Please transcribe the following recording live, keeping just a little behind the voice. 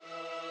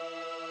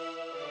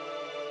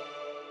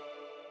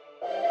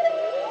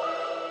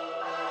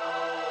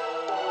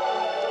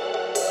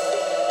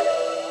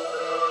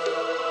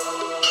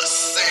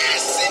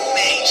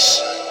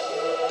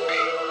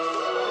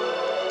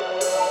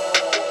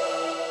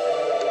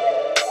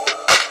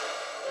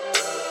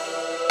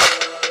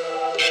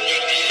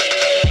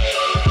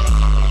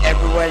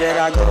that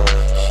I go,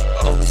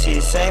 oversee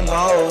the same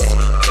hoes.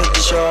 Took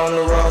the show on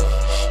the road,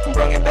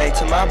 bring it back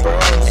to my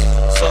bros.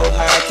 So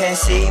high can't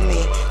see me,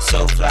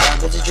 so fly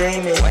but you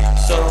dreaming.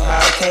 So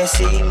high can't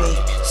see me,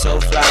 so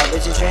fly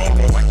but you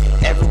dreaming.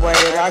 Everywhere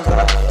that I go,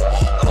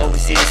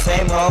 oversee the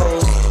same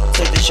hoes.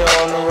 Took the show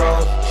on the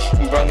road,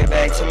 bring it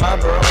back to my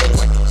bros.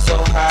 So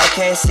high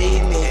can't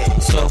see me,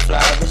 so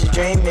fly but you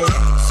dreaming.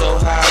 So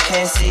high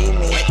can't see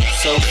me,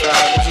 so fly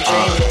but you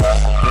dreaming.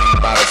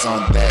 Green bottles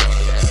on deck,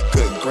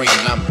 good green,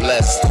 I'm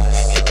blessed.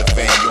 Hit the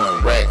fan, you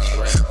in wreck.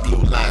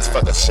 Blue lines,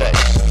 fuck a check.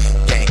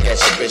 Gang at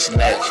your bitch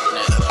neck.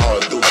 All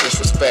due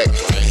disrespect.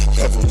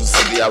 Devil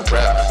city I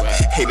rap.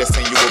 Haters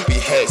saying you will be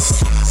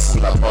hex.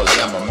 Mula,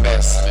 I'm a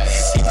mess.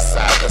 East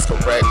side, that's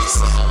correct.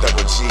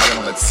 Double G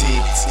on the T,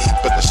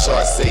 but the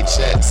shorts say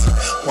Jets.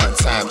 One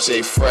time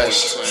J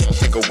Fresh,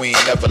 nigga we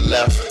ain't never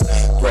left.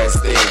 Grass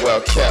stay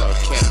well kept.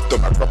 Through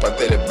my grandpa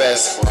did it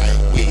best.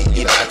 We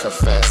eat, I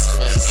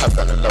confess. I've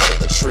got enough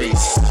with the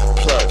trees.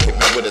 Plug hit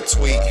me with a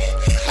tweet.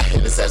 I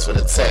hit his ass with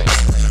a text.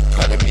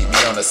 Probably meet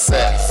me on the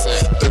set.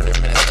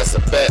 30 minutes, that's a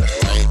bet.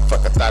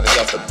 Fuck, I thought it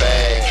off the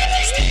bag.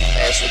 Steam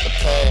ass with the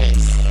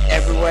pads.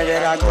 Everywhere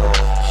that I go,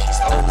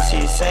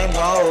 oversee the same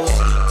hoes.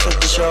 Took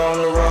the show on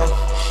the road,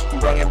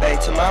 bring it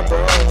back to my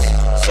bros.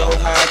 So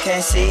high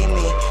can't see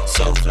me,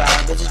 so fly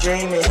but you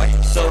dreaming.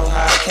 So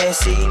high can't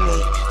see me,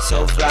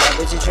 so fly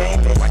but you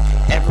dreaming.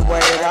 Everywhere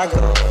that I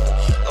go,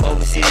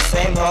 oversee the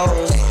same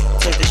hoes.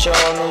 Took the show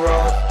on the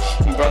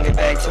road, bring it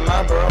back to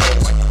my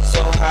bros.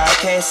 So high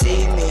can't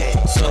see me,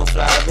 so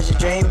fly but you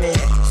dreaming.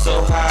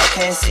 So high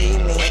can't see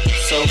me,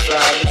 so fly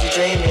but you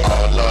dreaming.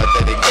 Oh Lord,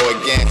 there they go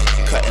again.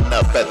 Cutting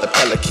up at the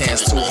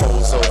Pelicans, 2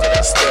 hoes over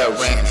there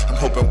staring. I'm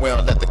hoping we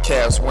don't let the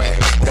Cavs win.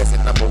 That's the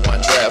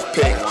 #1 draft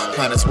pick.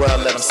 Might as well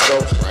let them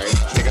scope.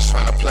 Niggas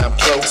trying to play them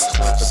close.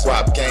 The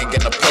guap gang in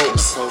the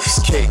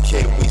post.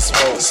 KK, we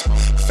smoke.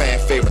 Fan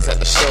favorites at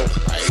the show.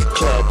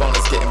 Club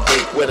owners getting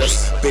big with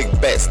us. Big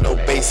bets, no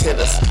base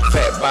hitters.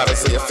 Fat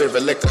bottles of your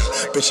favorite liquor.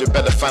 Bitch, you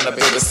better find a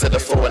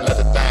babysitter for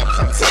another dime.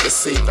 Come take a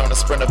seat on a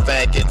Sprinter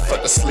van, getting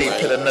fucked to sleep.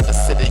 Hit another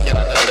city and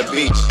another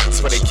beach.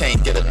 Swear they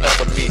can't get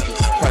enough of me.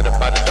 Right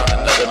about it on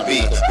another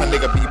beat. My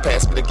nigga be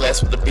pass me the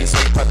glass with the beat, so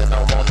he probably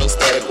don't want no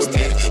static with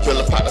me. Will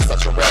a partner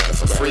start your rapping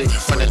for free.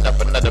 Running up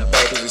another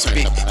bag as we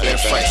speak. Then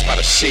fights by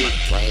the sheet.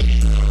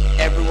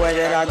 Everywhere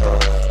that I go,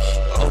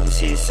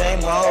 oversee the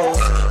same hoes.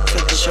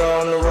 Took the show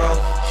on the road,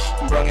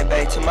 bring it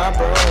back to my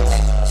bros.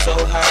 So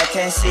high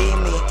can't see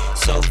me,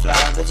 so fly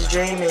but you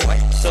dreaming.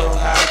 So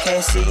high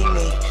can't see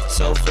me,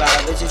 so fly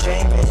but you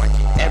dreaming.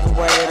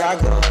 Everywhere that I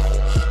go,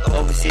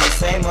 oversee the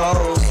same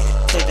hoes.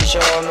 Took the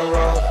show on the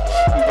road,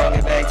 bring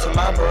it back to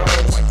my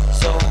bros.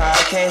 So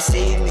high can't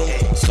see me,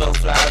 so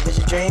fly but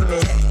you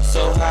dreaming.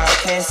 So high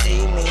can't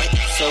see me,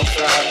 so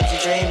fly but you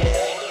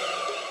dreaming.